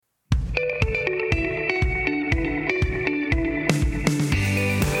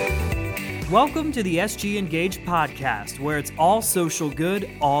Welcome to the SG Engage podcast, where it's all social good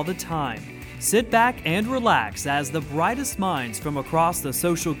all the time. Sit back and relax as the brightest minds from across the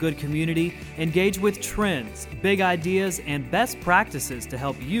social good community engage with trends, big ideas, and best practices to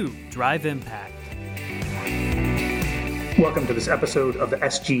help you drive impact. Welcome to this episode of the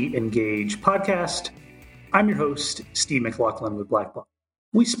SG Engage podcast. I'm your host, Steve McLaughlin with Blackball.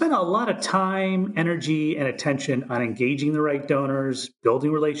 We spend a lot of time, energy, and attention on engaging the right donors, building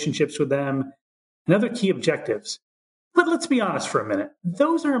relationships with them, and other key objectives. But let's be honest for a minute.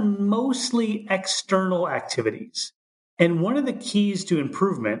 Those are mostly external activities. And one of the keys to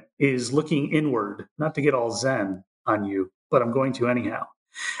improvement is looking inward, not to get all zen on you, but I'm going to anyhow.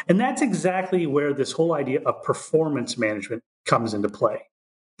 And that's exactly where this whole idea of performance management comes into play.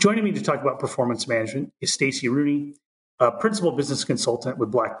 Joining me to talk about performance management is Stacey Rooney, a principal business consultant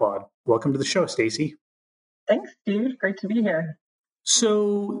with Blackbaud. Welcome to the show, Stacey. Thanks, Steve. Great to be here.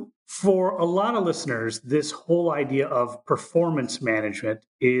 So for a lot of listeners, this whole idea of performance management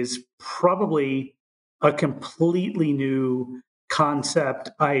is probably a completely new concept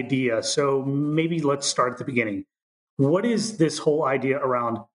idea. So maybe let's start at the beginning. What is this whole idea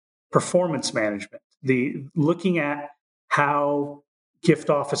around performance management? The looking at how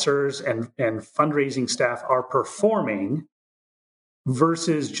gift officers and fundraising staff are performing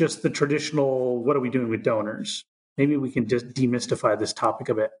versus just the traditional, what are we doing with donors? Maybe we can just demystify this topic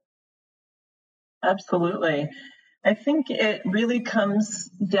a bit. Absolutely. I think it really comes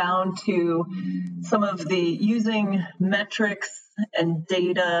down to some of the using metrics and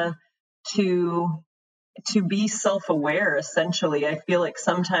data to be self-aware, essentially. I feel like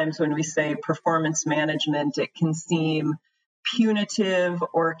sometimes when we say performance management, it can seem punitive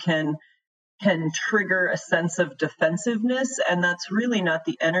or can trigger a sense of defensiveness. And that's really not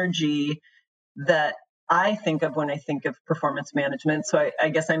the energy that I think of when I think of performance management. So I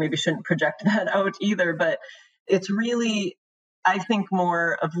guess I maybe shouldn't project that out either, but it's really, I think,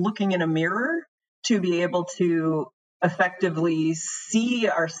 more of looking in a mirror to be able to effectively see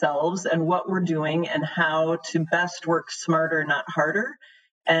ourselves and what we're doing and how to best work smarter, not harder.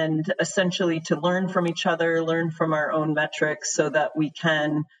 And essentially to learn from each other, learn from our own metrics so that we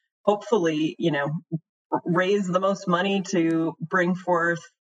can hopefully, raise the most money to bring forth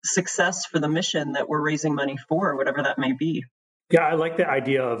success for the mission that we're raising money for, whatever that may be. Yeah, I like the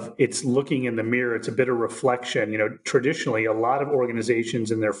idea of it's looking in the mirror. It's a bit of reflection. Traditionally, a lot of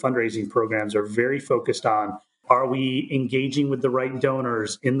organizations in their fundraising programs are very focused on, are we engaging with the right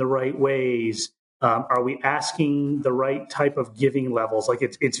donors in the right ways? Are we asking the right type of giving levels? Like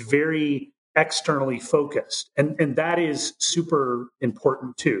it's very externally focused. And that is super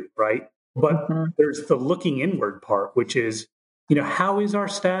important too, right? But there's the looking inward part, which is, how is our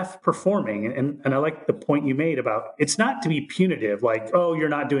staff performing? And I like the point you made about it's not to be punitive, like, oh, you're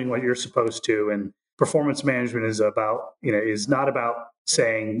not doing what you're supposed to. And performance management is about, is not about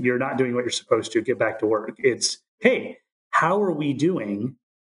saying you're not doing what you're supposed to, get back to work. It's, hey, how are we doing?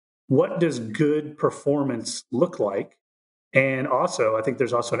 What does good performance look like? And also, I think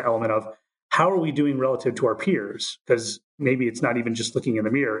there's also an element of how are we doing relative to our peers? Because maybe it's not even just looking in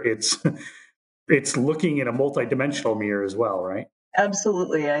the mirror. It's looking in a multidimensional mirror as well, right?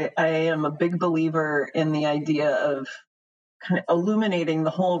 Absolutely. I am a big believer in the idea of kind of illuminating the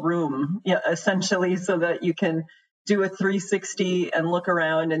whole room, essentially, so that you can do a 360 and look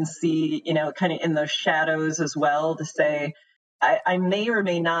around and see, kind of in those shadows as well to say, I may or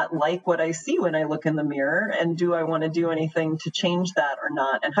may not like what I see when I look in the mirror, and do I want to do anything to change that or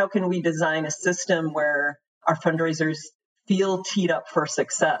not? And how can we design a system where our fundraisers feel teed up for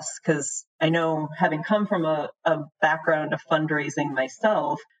success? Because I know, having come from a background of fundraising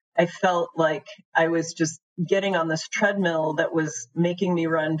myself, I felt like I was just getting on this treadmill that was making me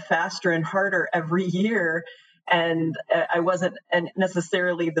run faster and harder every year. And I wasn't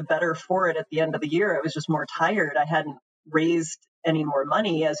necessarily the better for it at the end of the year. I was just more tired. I hadn't raised any more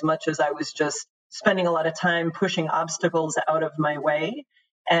money as much as I was just spending a lot of time pushing obstacles out of my way.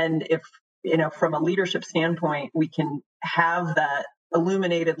 And if, from a leadership standpoint, we can have that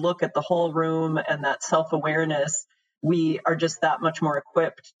illuminated look at the whole room and that self-awareness, we are just that much more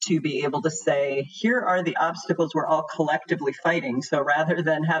equipped to be able to say, here are the obstacles we're all collectively fighting. So rather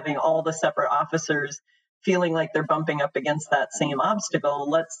than having all the separate officers feeling like they're bumping up against that same obstacle,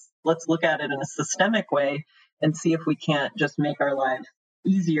 let's look at it in a systemic way and see if we can't just make our lives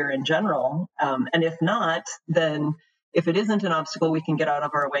easier in general. And if not, then if it isn't an obstacle we can get out of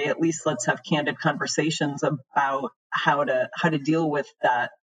our way, at least let's have candid conversations about how to deal with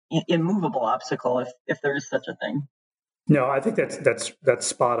that immovable obstacle, if there is such a thing. No, I think that's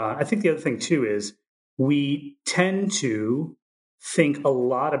spot on. I think the other thing too is we tend to think a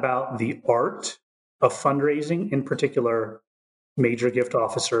lot about the art of fundraising, in particular, major gift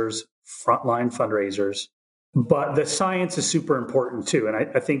officers, frontline fundraisers. But the science is super important too. And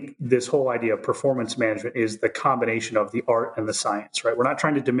I think this whole idea of performance management is the combination of the art and the science, right? We're not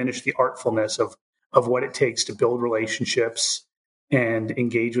trying to diminish the artfulness of what it takes to build relationships and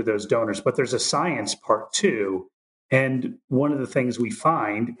engage with those donors. But there's a science part too. And one of the things we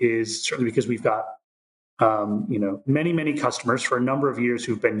find is, certainly because we've got many customers for a number of years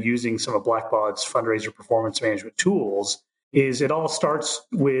who've been using some of Blackbaud's fundraiser performance management tools, is it all starts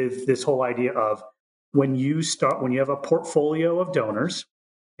with this whole idea of when you have a portfolio of donors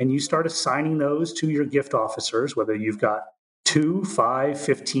and you start assigning those to your gift officers, whether you've got 2, 5,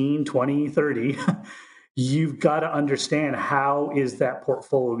 15, 20, 30, you've got to understand how is that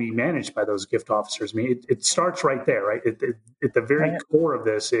portfolio being managed by those gift officers. I mean, it starts right there, right? At the very core of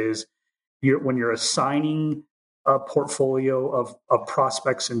this is when you're assigning a portfolio of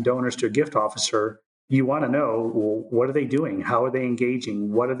prospects and donors to a gift officer, you want to know, well, what are they doing? How are they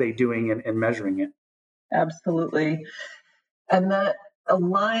engaging? What are they doing and measuring it? Absolutely. And that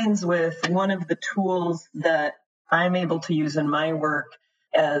aligns with one of the tools that I'm able to use in my work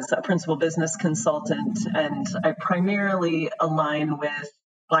as a principal business consultant. And I primarily align with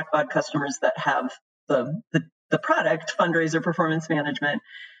Blackbaud customers that have the product, Fundraiser Performance Management,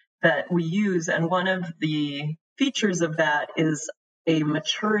 that we use. And one of the features of that is a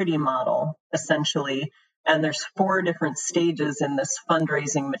maturity model, essentially. And there's 4 different stages in this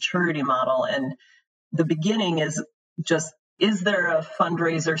fundraising maturity model. And the beginning is just, is there a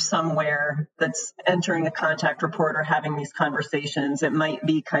fundraiser somewhere that's entering a contact report or having these conversations? It might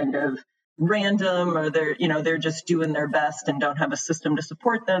be kind of random, or they're just doing their best and don't have a system to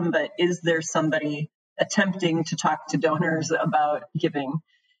support them. But is there somebody attempting to talk to donors about giving?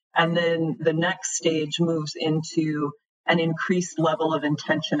 And then the next stage moves into an increased level of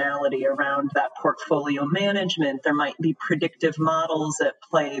intentionality around that portfolio management. There might be predictive models at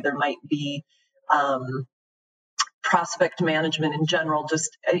play. There might be prospect management in general,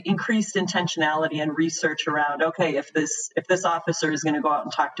 just increased intentionality and research around, okay, if this officer is going to go out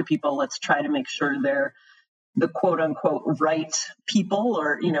and talk to people, let's try to make sure they're the quote unquote right people,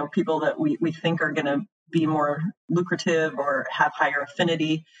 or people that we think are going to be more lucrative or have higher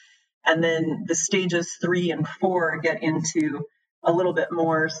affinity. And then the stages 3 and 4 get into a little bit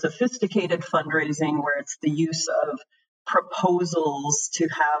more sophisticated fundraising, where it's the use of proposals to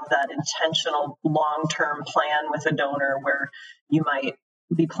have that intentional long-term plan with a donor, where you might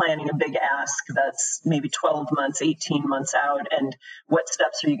be planning a big ask that's maybe 12 months, 18 months out, and what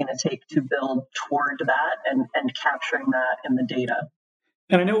steps are you going to take to build toward that and capturing that in the data.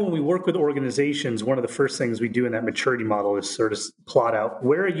 And I know when we work with organizations, one of the first things we do in that maturity model is sort of plot out,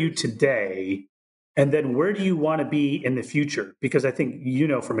 where are you today? And then where do you want to be in the future? Because I think,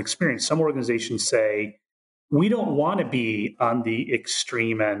 from experience, some organizations say, we don't want to be on the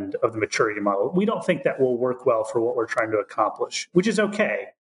extreme end of the maturity model. We don't think that will work well for what we're trying to accomplish, which is okay.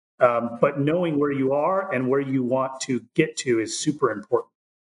 But knowing where you are and where you want to get to is super important.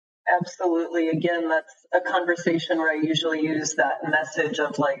 Absolutely. Again, that's a conversation where I usually use that message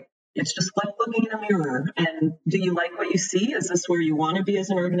of it's just like looking in a mirror. And do you like what you see? Is this where you want to be as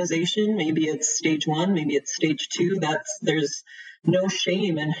an organization? Maybe it's stage 1, maybe it's stage 2. There's no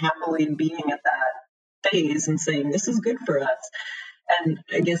shame in happily being at that phase and saying, this is good for us. And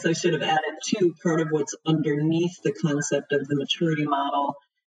I guess I should have added too, part of what's underneath the concept of the maturity model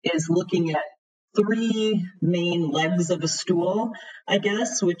is looking at 3 main legs of a stool, I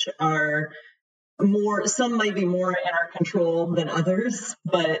guess, which are some might be more in our control than others,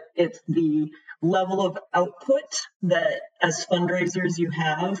 but it's the level of output that as fundraisers you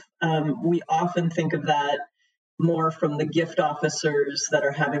have. We often think of that more from the gift officers that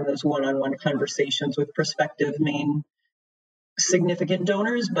are having those one-on-one conversations with prospective main significant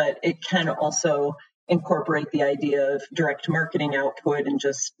donors, but it can also incorporate the idea of direct marketing output and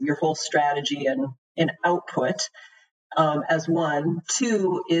just your whole strategy and output as one.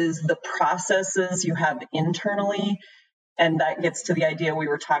 2 is the processes you have internally. And that gets to the idea we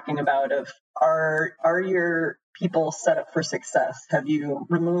were talking about of are your people set up for success? Have you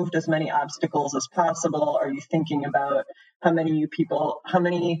removed as many obstacles as possible? Are you thinking about how many people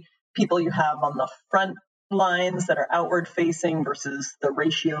you have on the front lines that are outward facing versus the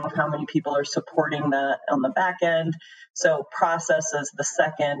ratio of how many people are supporting that on the back end? So process is the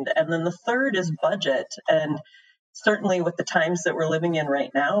second. And then the third is budget. And certainly with the times that we're living in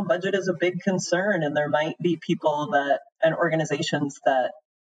right now, budget is a big concern. And there might be people and organizations that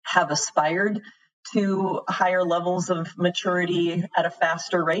have aspired to higher levels of maturity at a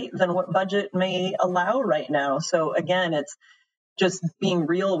faster rate than what budget may allow right now. So again, it's just being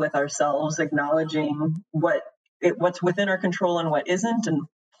real with ourselves, acknowledging what's within our control and what isn't, and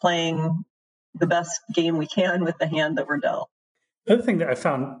playing the best game we can with the hand that we're dealt. The other thing that I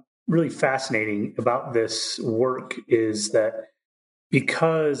found really fascinating about this work is that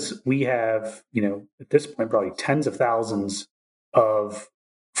because we have, at this point, probably tens of thousands of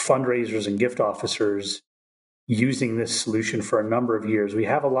fundraisers and gift officers using this solution for a number of years, we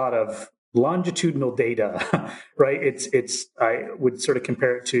have a lot of longitudinal data, right? I would sort of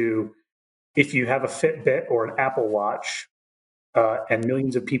compare it to if you have a Fitbit or an Apple Watch, and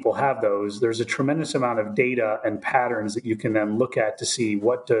millions of people have those, there's a tremendous amount of data and patterns that you can then look at to see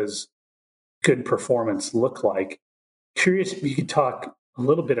what does good performance look like. Curious if you could talk a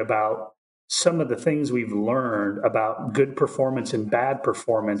little bit about some of the things we've learned about good performance and bad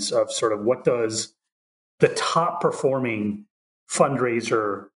performance of sort of what does the top performing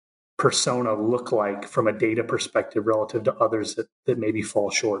fundraiser persona look like from a data perspective relative to others that maybe fall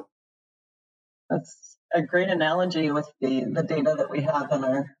short. That's a great analogy with the data that we have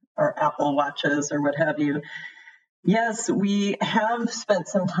on our Apple Watches or what have you. Yes, we have spent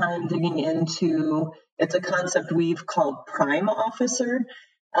some time digging into, it's a concept we've called prime officer.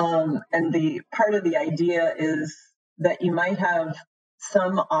 And the part of the idea is that you might have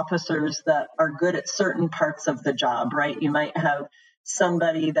some officers that are good at certain parts of the job, right? You might have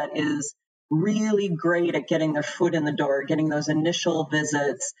somebody that is really great at getting their foot in the door, getting those initial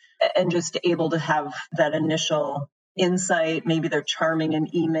visits, and just able to have that initial insight. Maybe they're charming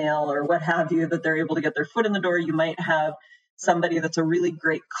in email or what have you, that they're able to get their foot in the door. You might have somebody that's a really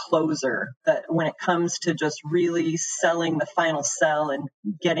great closer, that when it comes to just really selling the final sell and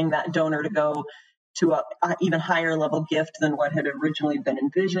getting that donor to go to a even higher level gift than what had originally been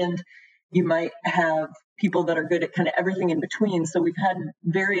envisioned. You might have people that are good at kind of everything in between. So we've had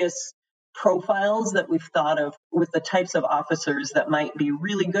various profiles that we've thought of with the types of officers that might be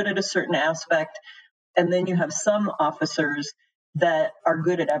really good at a certain aspect. And then you have some officers that are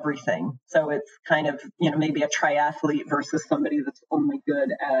good at everything. So it's kind of, maybe a triathlete versus somebody that's only good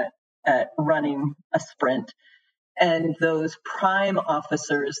at running a sprint. And those prime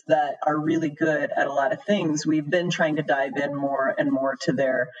officers that are really good at a lot of things, we've been trying to dive in more and more to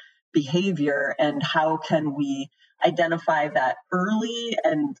their behavior and how can we identify that early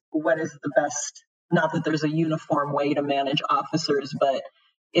and what is the best, not that there's a uniform way to manage officers, but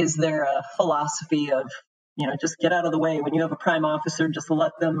is there a philosophy of, just get out of the way. When you have a prime officer, just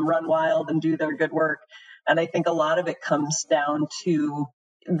let them run wild and do their good work. And I think a lot of it comes down to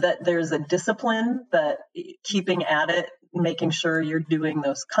that there's a discipline, that keeping at it, making sure you're doing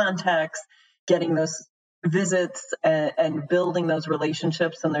those contacts, getting those visits and building those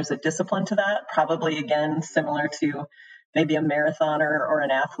relationships. And there's a discipline to that, probably again, similar to maybe a marathoner or an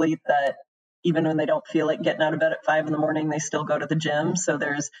athlete that even when they don't feel like getting out of bed at 5 a.m, they still go to the gym. So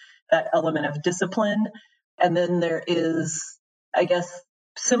there's that element of discipline. And then there is, I guess,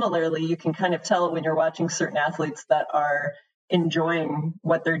 similarly, you can kind of tell when you're watching certain athletes that are enjoying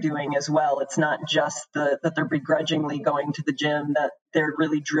what they're doing as well. It's not just that they're begrudgingly going to the gym, that they're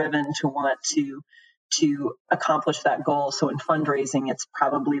really driven to want to accomplish that goal. So in fundraising, it's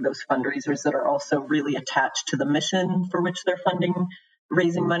probably those fundraisers that are also really attached to the mission for which they're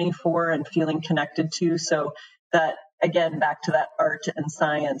raising money for and feeling connected to. So that, again, back to that art and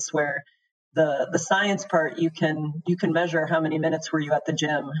science, where the science part, you can measure how many minutes were you at the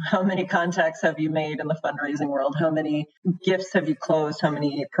gym, how many contacts have you made in the fundraising world, how many gifts have you closed, how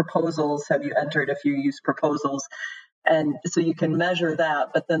many proposals have you entered if you use proposals. And so you can measure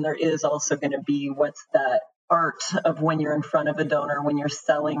that, but then there is also going to be what's that art of when you're in front of a donor, when you're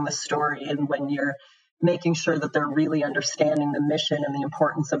selling the story, and when you're making sure that they're really understanding the mission and the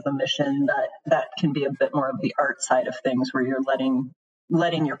importance of the mission. That can be a bit more of the art side of things, where you're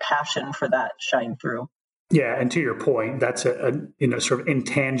letting your passion for that shine through. Yeah, and to your point, that's a sort of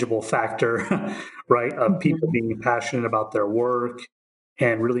intangible factor, right? Of people being passionate about their work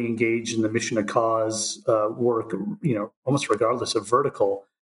and really engaged in the mission and cause work, almost regardless of vertical.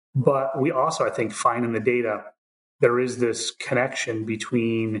 But we also, I think, find in the data there is this connection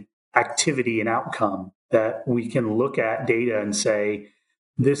between activity and outcome, that we can look at data and say,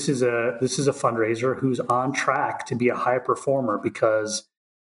 this is a fundraiser who's on track to be a high performer because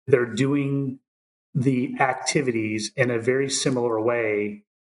they're doing the activities in a very similar way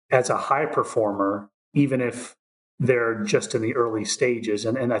as a high performer, even if they're just in the early stages.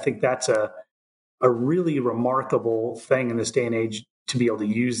 And I think that's a really remarkable thing in this day and age to be able to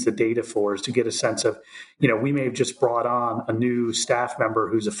use the data for, is to get a sense of, we may have just brought on a new staff member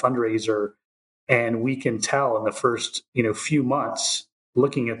who's a fundraiser, and we can tell in the first, few months,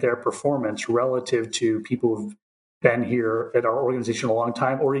 looking at their performance relative to people who've been here at our organization a long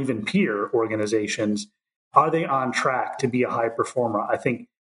time, or even peer organizations, are they on track to be a high performer? I think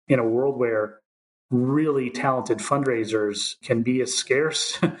in a world where really talented fundraisers can be as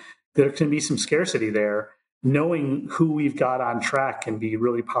scarce, there can be some scarcity there. Knowing who we've got on track can be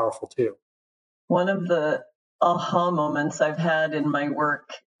really powerful too. One of the aha moments I've had in my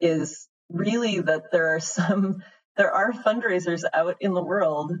work is really that there are fundraisers out in the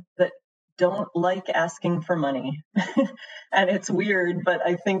world that don't like asking for money. And it's weird, but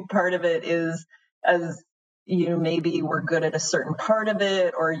I think part of it is, as you maybe were good at a certain part of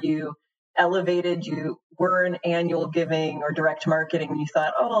it, or you were in annual giving or direct marketing, and you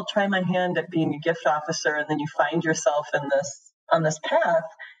thought, oh, I'll try my hand at being a gift officer, and then you find yourself on this path,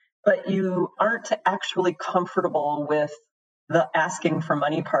 but you aren't actually comfortable with the asking for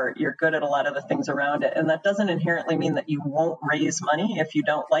money part. You're good at a lot of the things around it. And that doesn't inherently mean that you won't raise money if you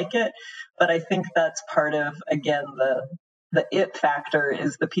don't like it. But I think that's part of, again, the it factor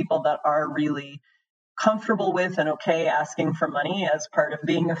is the people that are really comfortable with and okay asking for money as part of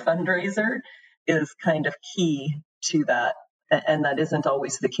being a fundraiser is kind of key to that. And that isn't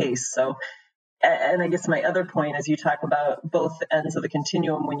always the case. So, and I guess my other point is you talk about both ends of the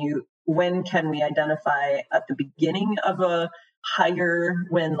continuum. When can we identify at the beginning of a hire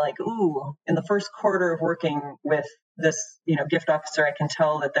when, like, ooh, in the first quarter of working with this, gift officer, I can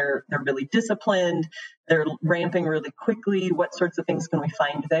tell that they're really disciplined, they're ramping really quickly. What sorts of things can we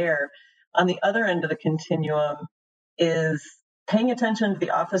find there? On the other end of the continuum is paying attention to the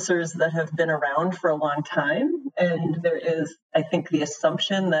officers that have been around for a long time. And there is, I think, the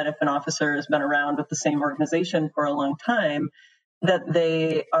assumption that if an officer has been around with the same organization for a long time, that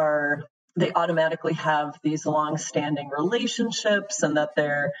they automatically have these long-standing relationships, and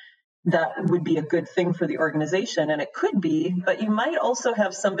that would be a good thing for the organization. And it could be, but you might also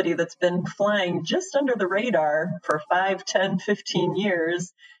have somebody that's been flying just under the radar for 5, 10, 15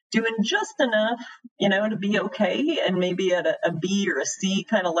 years, doing just enough, to be okay, and maybe at a B or a C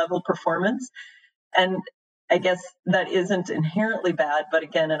kind of level performance. And I guess that isn't inherently bad, but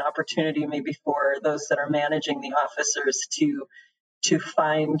again, an opportunity maybe for those that are managing the officers to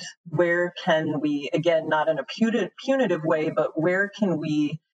find where can we, again, not in a punitive way, but where can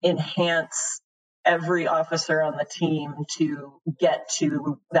we enhance every officer on the team to get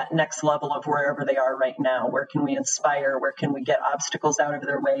to that next level of wherever they are right now? Where can we inspire? Where can we get obstacles out of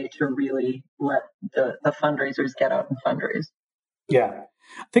their way to really let the fundraisers get out and fundraise? Yeah.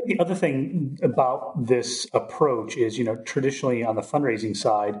 I think the other thing about this approach is, traditionally on the fundraising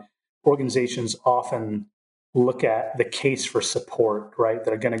side, organizations often look at the case for support, right?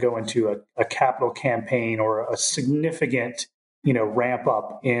 That are going to go into a capital campaign or a significant ramp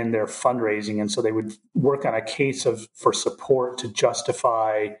up in their fundraising. And so they would work on a case for support to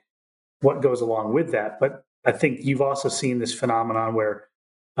justify what goes along with that. But I think you've also seen this phenomenon where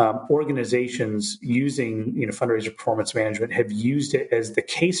organizations using fundraiser performance management have used it as the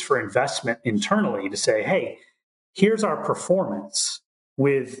case for investment internally to say, hey, here's our performance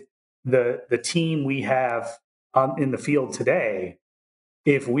with the team we have in the field today.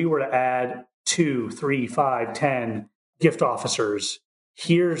 If we were to add 2, 3, 5, 10 gift officers,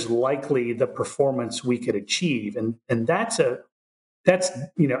 here's likely the performance we could achieve. And that's a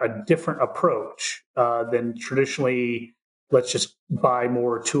different approach than traditionally, let's just buy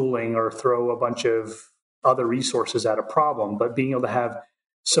more tooling or throw a bunch of other resources at a problem. But being able to have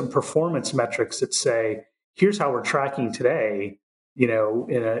some performance metrics that say, here's how we're tracking today,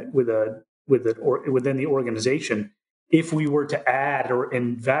 within the organization. If we were to add or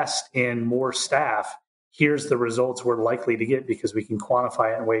invest in more staff, here's the results we're likely to get because we can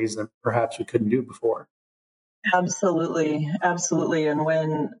quantify it in ways that perhaps we couldn't do before. Absolutely. And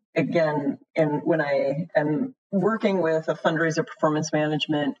when I am working with a fundraiser performance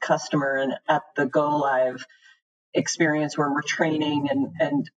management customer and at the go live experience where we're training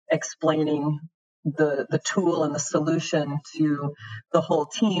and explaining the tool and the solution to the whole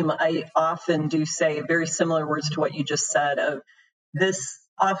team, I often do say very similar words to what you just said of this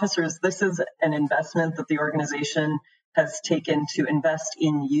is an investment that the organization has taken to invest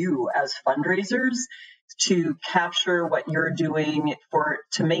in you as fundraisers, to capture what you're doing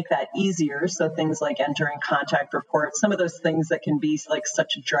to make that easier. So things like entering contact reports, some of those things that can be like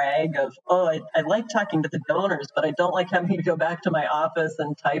such a drag of, I like talking to the donors, but I don't like having to go back to my office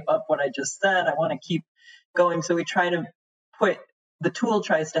and type up what I just said. I want to keep going. So we try to the tool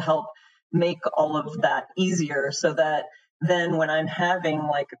tries to help make all of that easier so that then when I'm having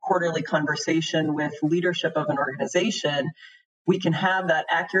like a quarterly conversation with leadership of an organization, we can have that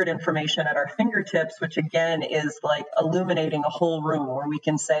accurate information at our fingertips, which again is like illuminating a whole room where we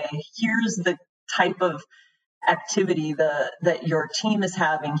can say, here's the type of activity that your team is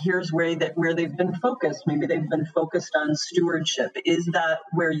having. Here's where they've been focused. Maybe they've been focused on stewardship. Is that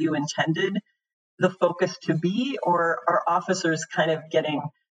where you intended the focus to be, or are officers kind of getting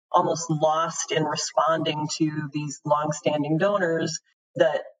almost lost in responding to these longstanding donors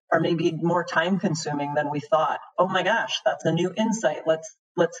that are maybe more time consuming than we thought? Oh my gosh, that's a new insight.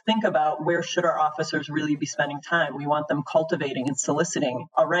 Let's think about where should our officers really be spending time. We want them cultivating and soliciting.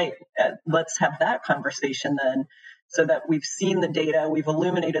 All right, let's have that conversation then, so that we've seen the data, we've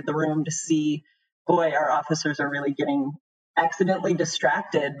illuminated the room to see, boy, our officers are really getting accidentally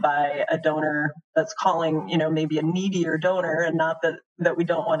distracted by a donor that's calling, maybe a needier donor, and not that we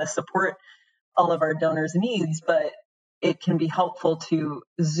don't want to support all of our donors' needs, but it can be helpful to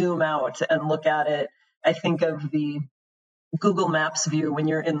zoom out and look at it. I think of the Google Maps view when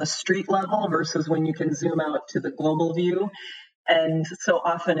you're in the street level versus when you can zoom out to the global view. And so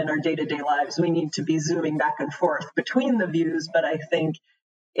often in our day-to-day lives, we need to be zooming back and forth between the views, but I think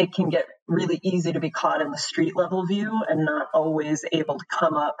it can get really easy to be caught in the street level view and not always able to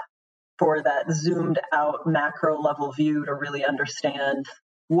come up for that zoomed out macro level view to really understand,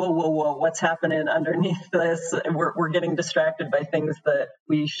 whoa, what's happening underneath this? We're getting distracted by things that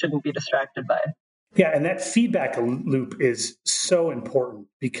we shouldn't be distracted by. Yeah, and that feedback loop is so important,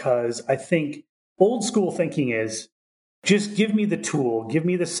 because I think old school thinking is just give me the tool, give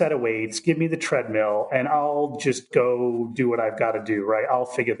me the set of weights, give me the treadmill, and I'll just go do what I've got to do, right? I'll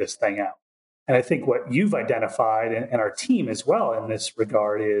figure this thing out. And I think what you've identified, and our team as well in this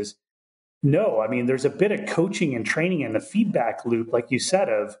regard, is no, I mean, there's a bit of coaching and training in the feedback loop, like you said,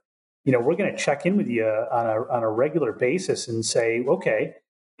 of, we're going to check in with you on a regular basis and say, okay,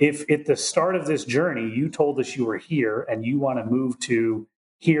 if at the start of this journey, you told us you were here and you want to move to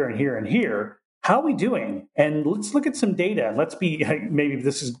here and here and here, how are we doing? And let's look at some data, and let's be, maybe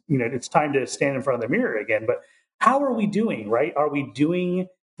this is, it's time to stand in front of the mirror again, but how are we doing, right? Are we doing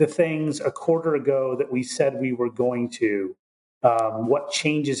the things a quarter ago that we said we were going to? What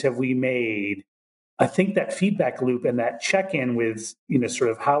changes have we made? I think that feedback loop and that check-in with,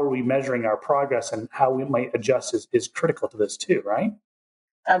 sort of how are we measuring our progress and how we might adjust is critical to this too, right?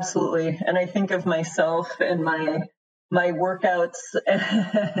 Absolutely. And I think of myself and my workouts,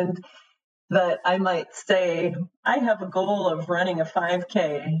 and that I might say, I have a goal of running a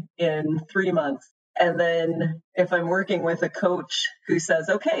 5K in 3 months. And then if I'm working with a coach who says,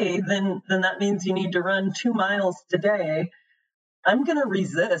 okay, then that means you need to run 2 miles today, I'm going to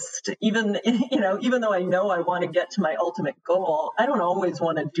resist, even though I know I want to get to my ultimate goal. I don't always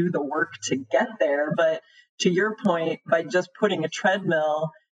want to do the work to get there. But to your point, by just putting a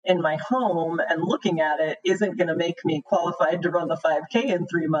treadmill in my home and looking at it isn't going to make me qualified to run the 5K in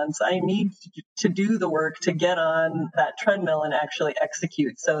 3 months. I need to do the work to get on that treadmill and actually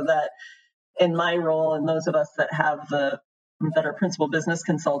execute, so that in my role, and those of us that are principal business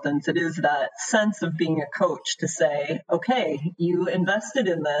consultants, it is that sense of being a coach to say, okay, you invested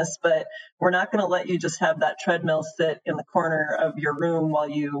in this, but we're not going to let you just have that treadmill sit in the corner of your room while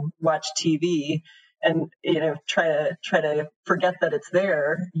you watch TV and try to forget that it's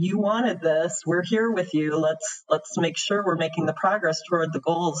there. You wanted this. We're here with you. Let's make sure we're making the progress toward the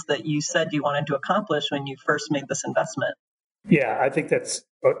goals that you said you wanted to accomplish when you first made this investment. Yeah, I think that's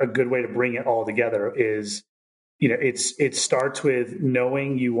a good way to bring it all together. Is it starts with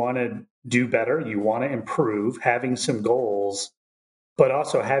knowing you want to do better, you want to improve, having some goals, but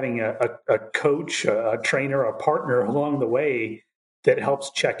also having a coach, a trainer, a partner along the way that helps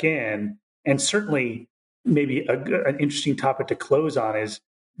check in. And certainly, maybe an interesting topic to close on is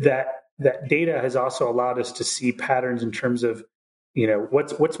that data has also allowed us to see patterns in terms of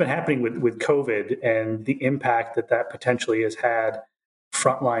what's been happening with COVID and the impact that potentially has had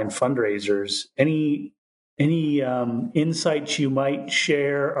frontline fundraisers. Any insights you might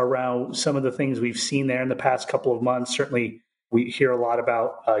share around some of the things we've seen there in the past couple of months? Certainly, we hear a lot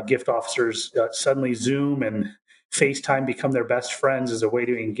about gift officers suddenly Zoom and FaceTime become their best friends as a way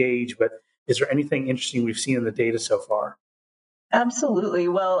to engage. But is there anything interesting we've seen in the data so far? Absolutely.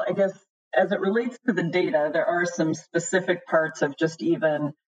 Well, I guess as it relates to the data, there are some specific parts of just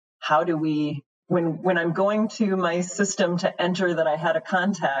even how do we, when I'm going to my system to enter that I had a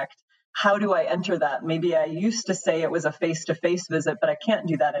contact, how do I enter that? Maybe I used to say it was a face-to-face visit, but I can't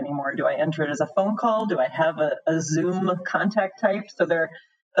do that anymore. Do I enter it as a phone call? Do I have a Zoom contact type? So there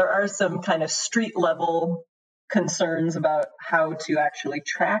are some kind of street level concerns about how to actually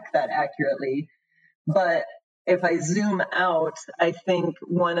track that accurately. But if I zoom out, I think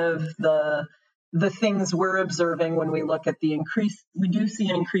one of the the things we're observing when we look at we do see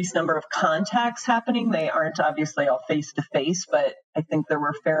an increased number of contacts happening. They aren't obviously all face to face, but I think there were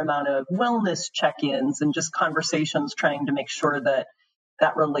a fair amount of wellness check-ins and just conversations trying to make sure that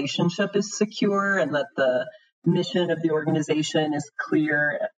that relationship is secure and that the mission of the organization is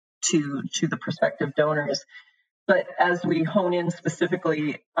clear to the prospective donors. But as we hone in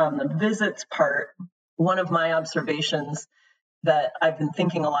specifically on the visits part, one of my observations that I've been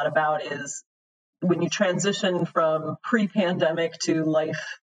thinking a lot about is when you transition from pre-pandemic to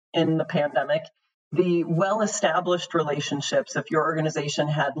life in the pandemic, the well-established relationships, if your organization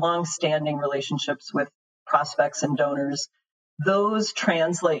had long-standing relationships with prospects and donors, those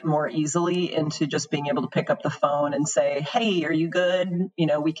translate more easily into just being able to pick up the phone and say, hey, are you good?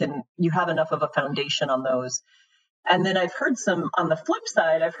 You have enough of a foundation on those. And then on the flip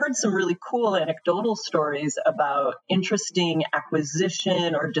side, I've heard some really cool anecdotal stories about interesting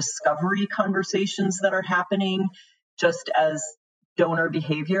acquisition or discovery conversations that are happening just as donor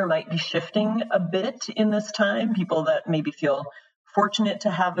behavior might be shifting a bit in this time. People that maybe feel fortunate to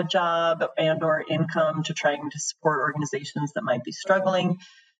have a job and or income to trying to support organizations that might be struggling.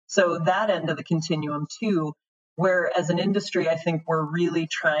 So that end of the continuum too, where as an industry, I think we're really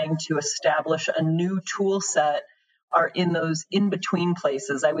trying to establish a new tool set are in those in-between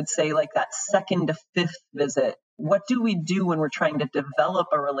places. I would say like that second to fifth visit. What do we do when we're trying to develop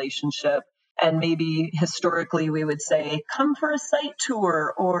a relationship? And maybe historically we would say, come for a site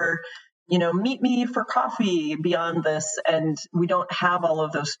tour or, meet me for coffee beyond this. And we don't have all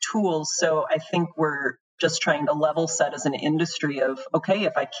of those tools. So I think we're just trying to level set as an industry of, okay,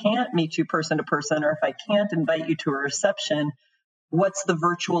 if I can't meet you person to person, or if I can't invite you to a reception, what's the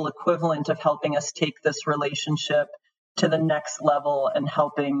virtual equivalent of helping us take this relationship to the next level and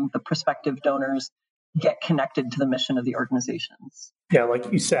helping the prospective donors get connected to the mission of the organizations? Yeah,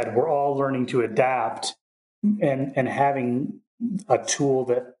 like you said, we're all learning to adapt, and having a tool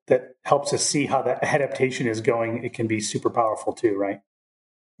that helps us see how that adaptation is going, it can be super powerful too, right?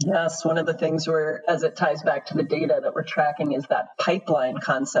 Yes, one of the things as it ties back to the data that we're tracking is that pipeline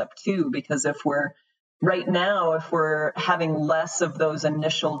concept too, because if we're having less of those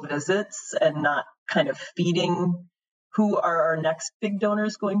initial visits and not kind of feeding who are our next big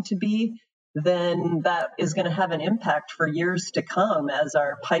donors going to be, then that is going to have an impact for years to come as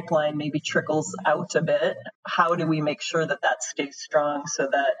our pipeline maybe trickles out a bit. How do we make sure that stays strong so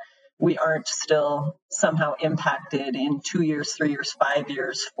that we aren't still somehow impacted in 2 years, 3 years, 5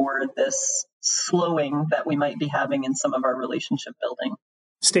 years for this slowing that we might be having in some of our relationship building?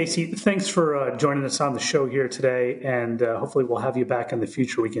 Stacy, thanks for joining us on the show here today, and hopefully we'll have you back in the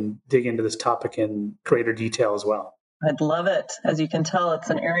future. We can dig into this topic in greater detail as well. I'd love it. As you can tell, it's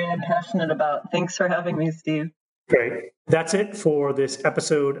an area I'm passionate about. Thanks for having me, Steve. Great. That's it for this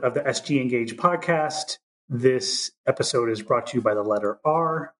episode of the SG Engage podcast. This episode is brought to you by the letter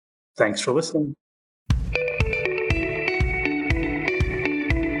R. Thanks for listening.